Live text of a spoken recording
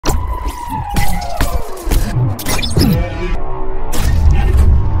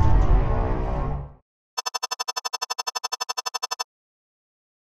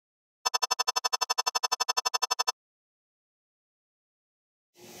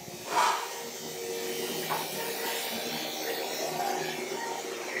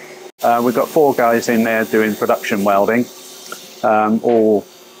We've got 4 guys in there doing production welding, all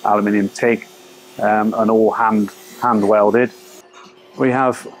aluminium TIG and all hand welded. We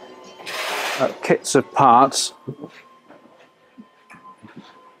have kits of parts.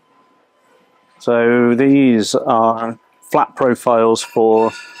 So these are flat profiles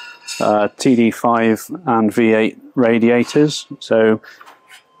for TD5 and V8 radiators. So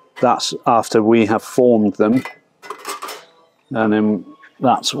that's after we have formed them, and then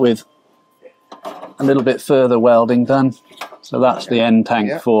that's with a little bit further welding done. So that's the end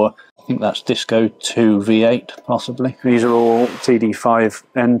tank for, I think that's Disco 2 V8 possibly. These are all TD5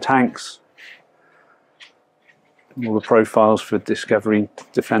 end tanks. All the profiles for Discovery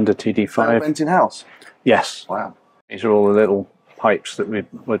Defender TD5. Went in house? Yes. Wow. These are all the little pipes that we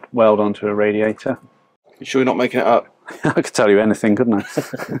would weld onto a radiator. You sure you're not making it up? I could tell you anything, couldn't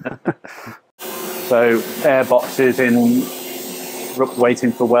I? So air boxes in,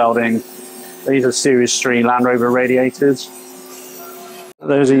 waiting for welding. These are Series 3 Land Rover radiators.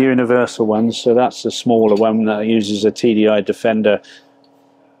 Those are universal ones, so that's the smaller one that uses a TDI Defender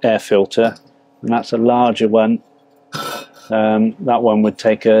air filter, and that's a larger one. That one would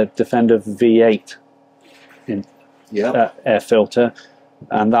take a Defender V8 in air filter,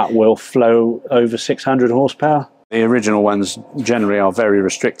 and that will flow over 600 horsepower. The original ones generally are very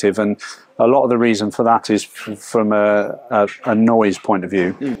restrictive, and a lot of the reason for that is from a noise point of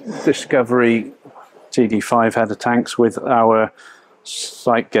view. Discovery TD5 header tanks with our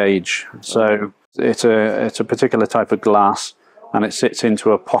sight gauge. So it's a particular type of glass, and it sits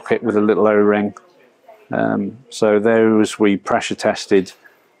into a pocket with a little O-ring. So those we pressure tested.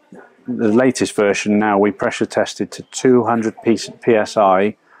 The latest version now we pressure tested to 200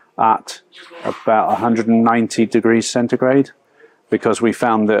 psi at about 190 degrees centigrade, because we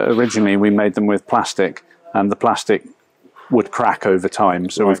found that originally we made them with plastic and the plastic would crack over time,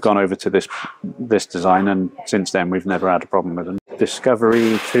 so we've gone over to this design, and since then we've never had a problem with them.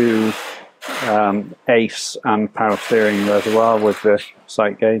 Discovery 2 ACE and power steering reservoir with the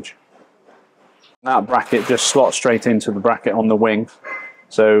sight gauge. That bracket just slots straight into the bracket on the wing,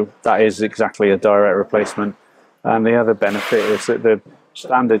 so that is exactly a direct replacement. And the other benefit is that the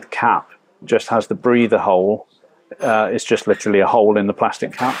standard cap just has the breather hole. It's just literally a hole in the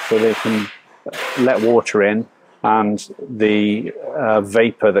plastic cap, so they can let water in, and the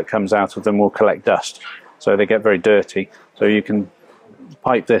vapor that comes out of them will collect dust, so they get very dirty. So you can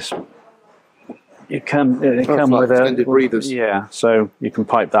pipe this. It come with extended breathers. Yeah, so you can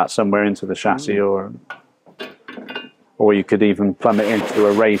pipe that somewhere into the chassis, or you could even plumb it into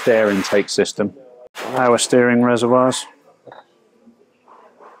a raised air intake system. Power steering reservoirs,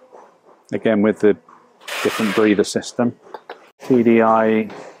 again with the different breather system.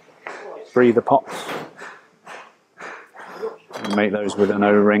 TDI breather pots. And make those with an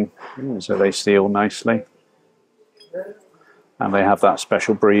O-ring, so they seal nicely. And they have that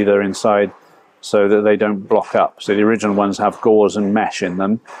special breather inside so that they don't block up. So the original ones have gauze and mesh in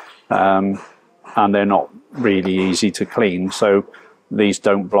them, and they're not really easy to clean, so these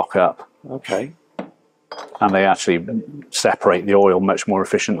don't block up. Okay. And they actually separate the oil much more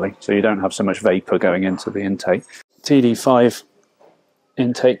efficiently, so you don't have so much vapor going into the intake. TD5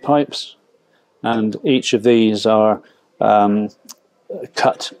 intake pipes, and each of these are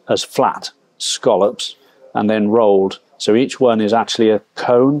cut as flat scallops and then rolled. So each one is actually a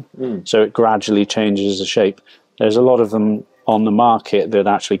cone, so it gradually changes the shape. There's a lot of them on the market that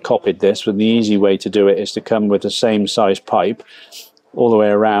actually copied this, but the easy way to do it is to come with the same size pipe all the way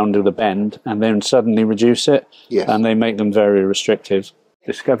around with a bend and then suddenly reduce it. Yes. And they make them very restrictive.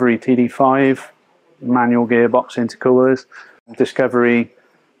 Discovery TD5 manual gearbox intercoolers, Discovery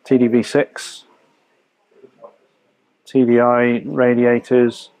TDV6, TDI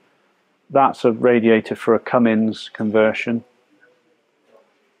radiators. That's a radiator for a Cummins conversion.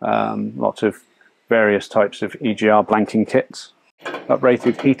 Lots of various types of EGR blanking kits.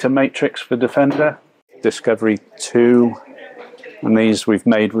 Uprated heater matrix for Defender. Discovery 2. And these we've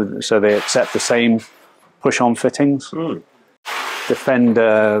made with, so they accept the same push-on fittings.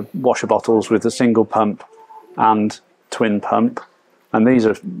 Defender washer bottles with a single pump and twin pump. And these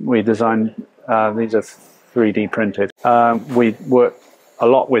are, we designed, these are 3D printed. We work a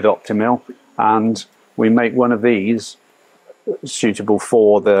lot with Optimil, and we make one of these suitable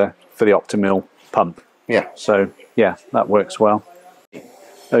for the Optimil pump. Yeah. So yeah, that works well.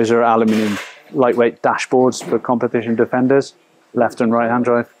 Those are aluminium lightweight dashboards for competition defenders, left and right hand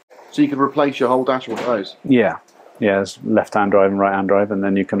drive. So you could replace your whole dash with those? Yeah, it's left hand drive and right hand drive, and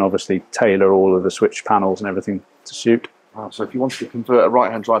then you can obviously tailor all of the switch panels and everything to suit. Oh, so if you wanted to convert a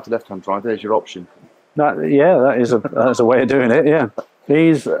right hand drive to left hand drive, there's your option. That's a way of doing it. Yeah,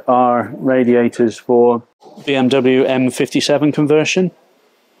 these are radiators for BMW M57 conversion.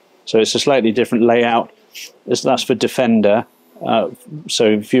 So it's a slightly different layout. That's for Defender. So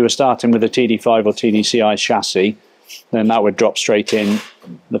if you were starting with a TD5 or TDCI chassis, then that would drop straight in.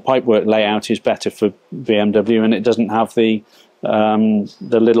 The pipework layout is better for BMW, and it doesn't have the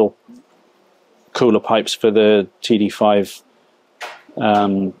little cooler pipes for the TD5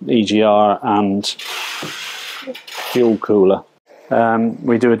 EGR and fuel cooler.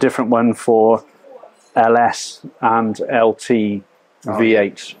 We do a different one for LS and LT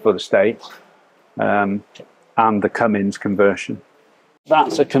V8s for the States, and the Cummins conversion.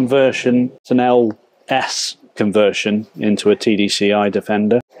 That's a conversion, it's an LS conversion into a TDCI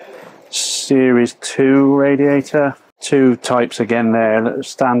Defender. Series 2 radiator, two types again there,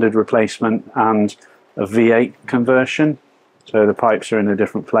 standard replacement and a V8 conversion. So the pipes are in a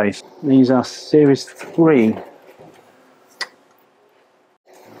different place. These are Series 3.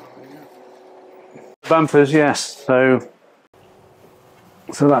 Bumpers, yes, so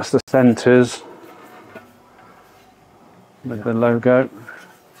that's the centres with the logo.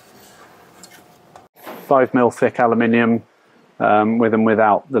 5mm thick aluminium, with and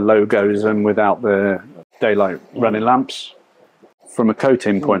without the logos and without the daylight running lamps. From a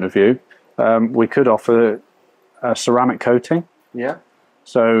coating point of view, we could offer a ceramic coating. Yeah.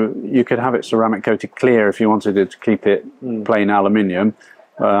 So you could have it ceramic coated clear if you wanted it to keep it plain aluminium,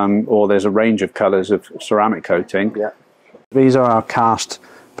 or there's a range of colours of ceramic coating. Yeah. These are our cast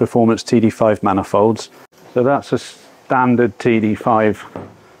performance TD5 manifolds. So that's a standard TD5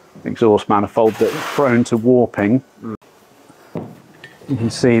 exhaust manifold that's prone to warping. You can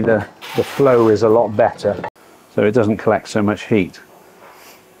see the flow is a lot better, so it doesn't collect so much heat.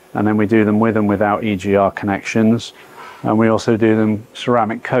 And then we do them with and without EGR connections, and we also do them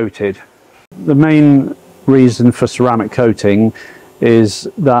ceramic coated. The main reason for ceramic coating is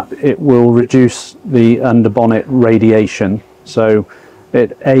that it will reduce the underbonnet radiation, so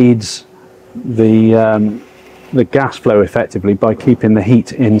it aids the gas flow effectively by keeping the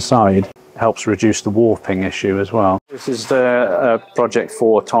heat inside. Helps reduce the warping issue as well. This is the project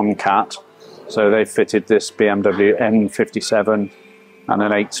for Tomcat. So they fitted this BMW M57 and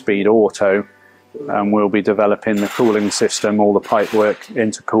an 8-speed auto, and we'll be developing the cooling system, all the pipework,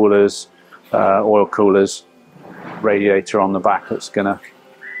 intercoolers, oil coolers, radiator on the back that's going to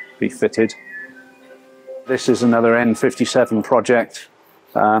be fitted. This is another N57 project.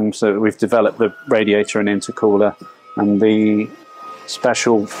 So we've developed the radiator and intercooler, and the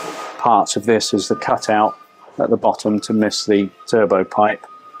special parts of this is the cutout at the bottom to miss the turbo pipe.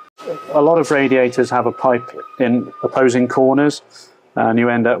 A lot of radiators have a pipe in opposing corners, and you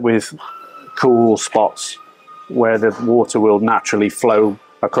end up with cool spots where the water will naturally flow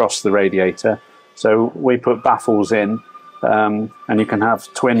across the radiator. So we put baffles in, and you can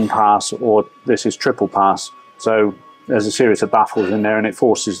have twin pass, or this is triple pass. So there's a series of baffles in there, and it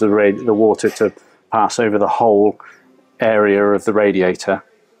forces the water to pass over the whole area of the radiator.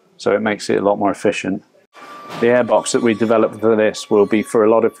 So it makes it a lot more efficient. The airbox that we developed for this will be for a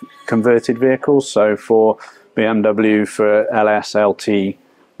lot of converted vehicles. So for BMW, for LS, LT,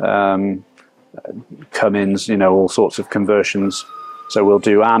 Cummins, you know, all sorts of conversions. So we'll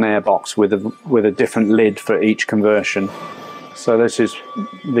do an airbox with a different lid for each conversion. So this is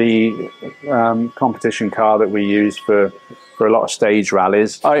the competition car that we use for a lot of stage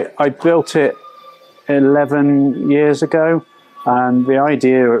rallies. I built it 11 years ago, and the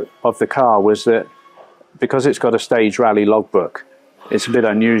idea of the car was that because it's got a stage rally logbook, it's a bit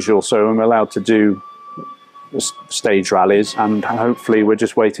unusual, so I'm allowed to do stage rallies, and hopefully we're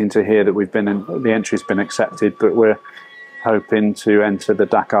just waiting to hear that the entry's been accepted, but we're hoping to enter the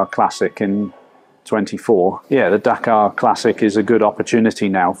Dakar Classic in 24. Yeah, the Dakar Classic is a good opportunity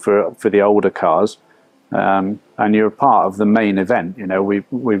now for the older cars, and you're part of the main event. You know,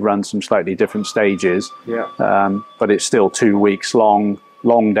 we run some slightly different stages, but it's still 2 weeks long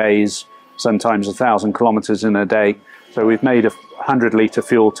days, sometimes 1,000 kilometers in a day. So we've made a 100-litre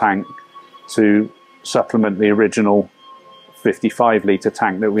fuel tank to supplement the original 55-litre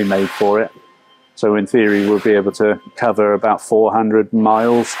tank that we made for it. So in theory, we'll be able to cover about 400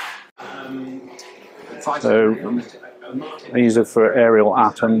 miles. So these are for aerial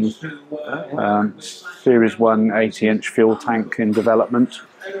atoms. Series 1 80-inch fuel tank in development.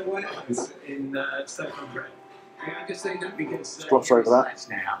 Squash over that.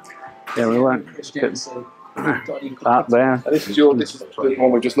 Yeah, we won't. That there. And this is the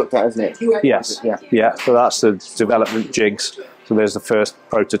one we just looked at, isn't it? Yes. Yeah. So that's the development jigs. So there's the first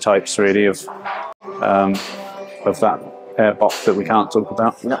prototypes really of that airbox that we can't talk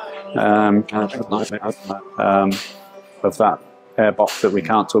about. Of that airbox that we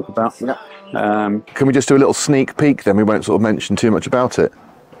can't talk about. Can we just do a little sneak peek then? We won't sort of mention too much about it.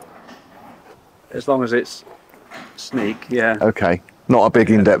 As long as it's sneak, yeah. Okay. Not a big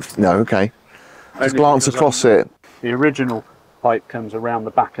in-depth, no, okay. Just glance across it. The original pipe comes around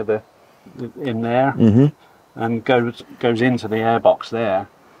the back of in there and goes into the airbox there.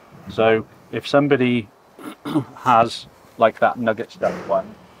 So if somebody has like that Nugget Stuff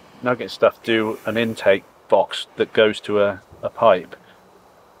one, Nugget Stuff do an intake box that goes to a pipe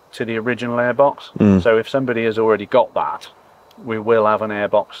to the original airbox. So if somebody has already got that, we will have an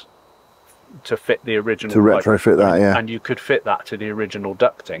airbox to fit the original pipe. Retrofit that, yeah. And you could fit that to the original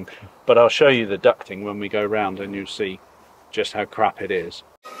ducting, but I'll show you the ducting when we go round and you'll see just how crap it is.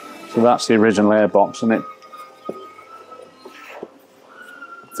 So that's the original airbox and it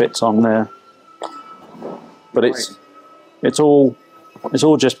fits on there, but it's all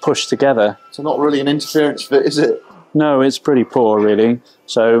just pushed together. So not really an interference fit, is it? No, it's pretty poor really.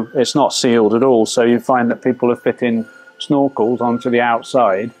 So it's not sealed at all. So you find that people are fitting snorkels onto the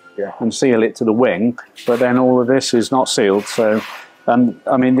outside and seal it to the wing, but then all of this is not sealed. So, and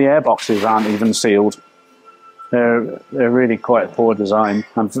I mean the airboxes aren't even sealed. They're really quite poor design,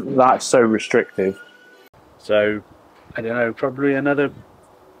 and that's so restrictive. So I don't know, probably another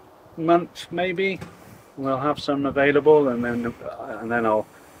month maybe we'll have some available, and then I'll,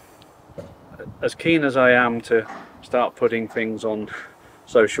 as keen as I am to start putting things on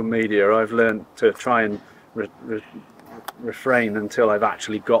social media, I've learned to try and refrain until I've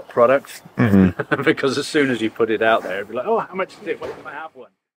actually got product. Because as soon as you put it out there, it'll be like, oh, how much is it? When can I have one?